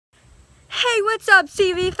Hey, what's up,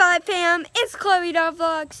 CV5 fam? It's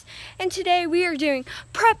Chloe.vlogs, and today we are doing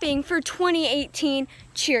prepping for 2018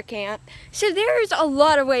 cheer camp. So there's a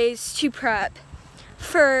lot of ways to prep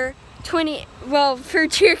for for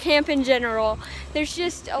cheer camp in general. There's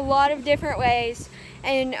just a lot of different ways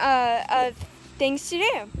and of things to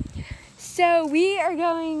do. So we are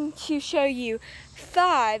going to show you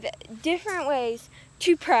 5 different ways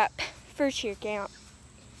to prep for cheer camp.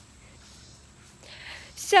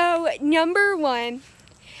 So number 1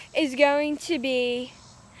 is going to be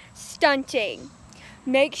stunting.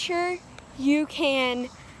 Make sure you can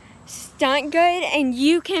stunt good and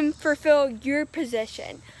you can fulfill your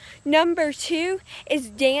position. Number 2 is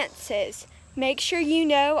dances. Make sure you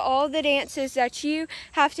know all the dances that you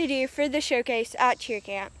have to do for the showcase at cheer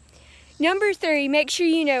camp. Number 3, make sure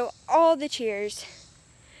you know all the cheers.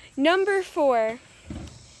 Number 4,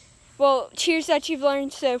 cheers that you've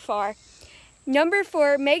learned so far. Number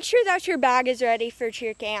 4, make sure that your bag is ready for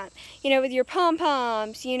cheer camp. With your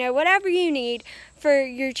pom-poms, whatever you need for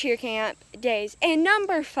your cheer camp days. And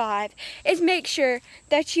number 5 is make sure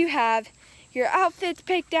that you have your outfits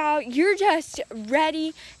picked out. You're just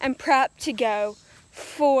ready and prepped to go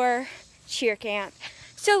for cheer camp.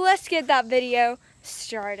 So let's get that video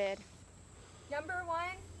started. Number 1,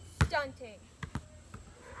 stunting.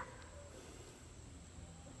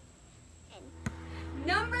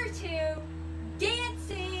 Number 2,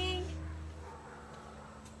 dancing.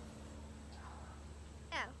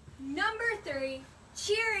 Number 3,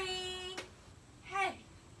 cheering. Hey,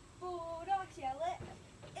 Bulldogs yell it.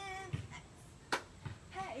 MS.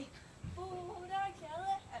 Hey, Bulldogs yell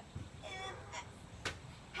it. MS.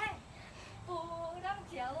 Hey,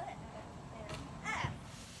 Bulldogs yell it. MS.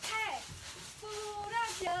 Hey,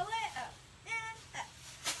 Bulldogs yell it. MS.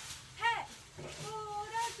 Hey,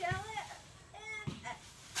 Bulldogs yell it.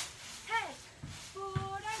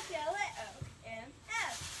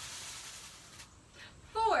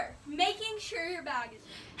 Making sure your bag is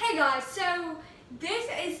ready. Hey guys, so this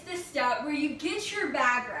is the step where you get your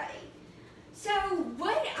bag ready. So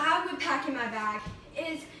what I would pack in my bag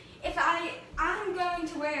is if I'm going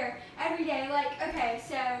to wear every day,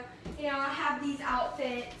 I have these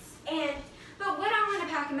outfits, but what I want to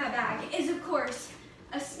pack in my bag is, of course,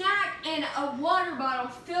 a snack and a water bottle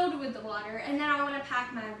filled with the water, and then I want to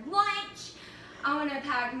pack my lunch. I want to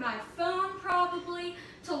pack my phone probably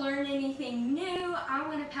to learn anything new. I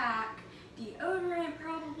want to pack deodorant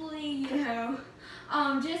probably,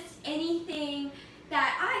 just anything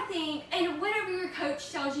that I think, and whatever your coach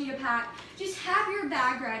tells you to pack, just have your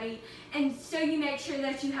bag ready, and so you make sure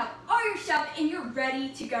that you have all your stuff and you're ready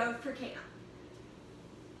to go for camp.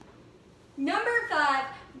 Number 5,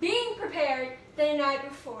 being prepared the night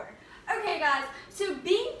before. Okay guys, so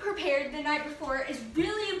being prepared the night before is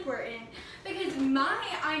really important because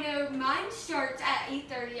I know mine starts at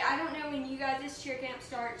 8:30. I don't know when you guys' cheer camp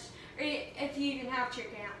starts or if you even have cheer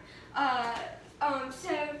camp. But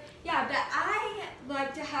I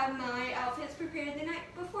like to have my outfits prepared the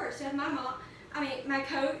night before. So if my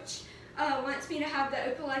coach wants me to have the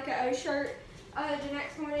Opalika O shirt the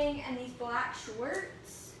next morning and these black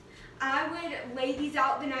shorts, I would lay these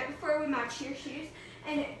out the night before with my cheer shoes.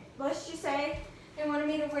 And let's just say they wanted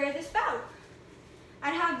me to wear this bow.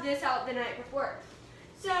 I'd have this out the night before.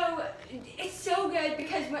 So it's so good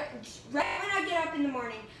because right when I get up in the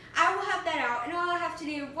morning, I will have that out and all I have to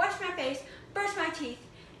do is wash my face, brush my teeth,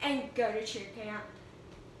 and go to cheer camp.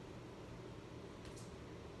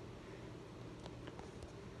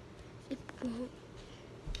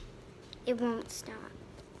 It won't stop.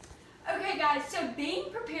 Okay guys, so being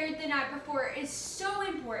prepared the night before is so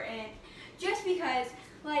important. Just because,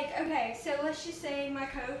 so let's just say my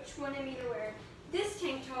coach wanted me to wear this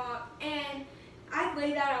tank top, and I'd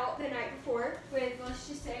lay that out the night before with, let's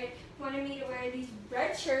just say, wanted me to wear these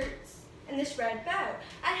red shirts and this red bow.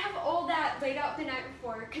 I'd have all that laid out the night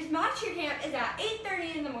before because my cheer camp is at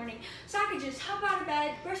 8:30 in the morning, so I could just hop out of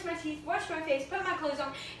bed, brush my teeth, wash my face, put my clothes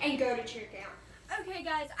on, and go to cheer camp. Okay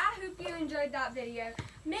guys, I hope you enjoyed that video.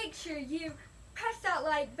 Make sure you press that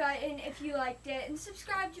like button if you liked it and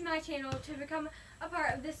subscribe to my channel to become a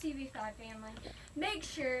part of the CV5 family. Make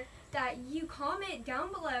sure that you comment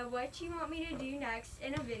down below what you want me to do next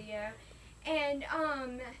in a video. And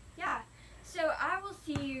so I will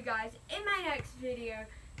see you guys in my next video.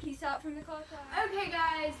 Peace out from the clock. Okay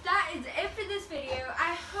guys, that is it for this video.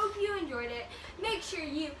 I hope you enjoyed it. Make sure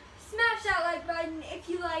you smash that like button if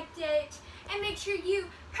you liked it. And make sure you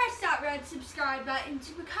press that red subscribe button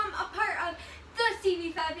to become a part of the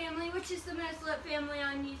CV5 family, which is the most lit family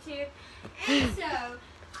on YouTube. And so,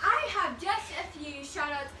 I have just a few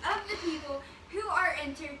shout outs of the people who are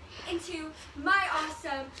entered into my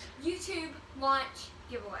awesome YouTube launch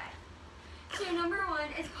giveaway. So number 1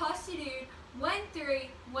 is Pasta Dude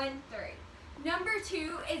 1313. Number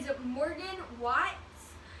 2 is Morgan Watts.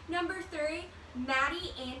 Number 3,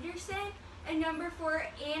 Maddie Anderson. And number 4,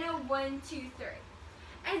 Anna 123.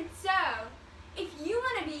 And so, if you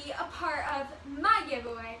want to be a part of my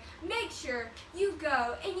giveaway, make sure you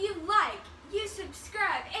go and you like, you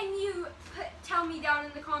subscribe, and you tell me down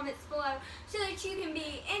in the comments below so that you can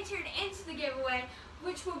be entered into the giveaway,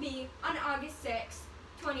 which will be on August 6th,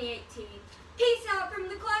 2018. Peace out from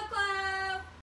the Clo Clo!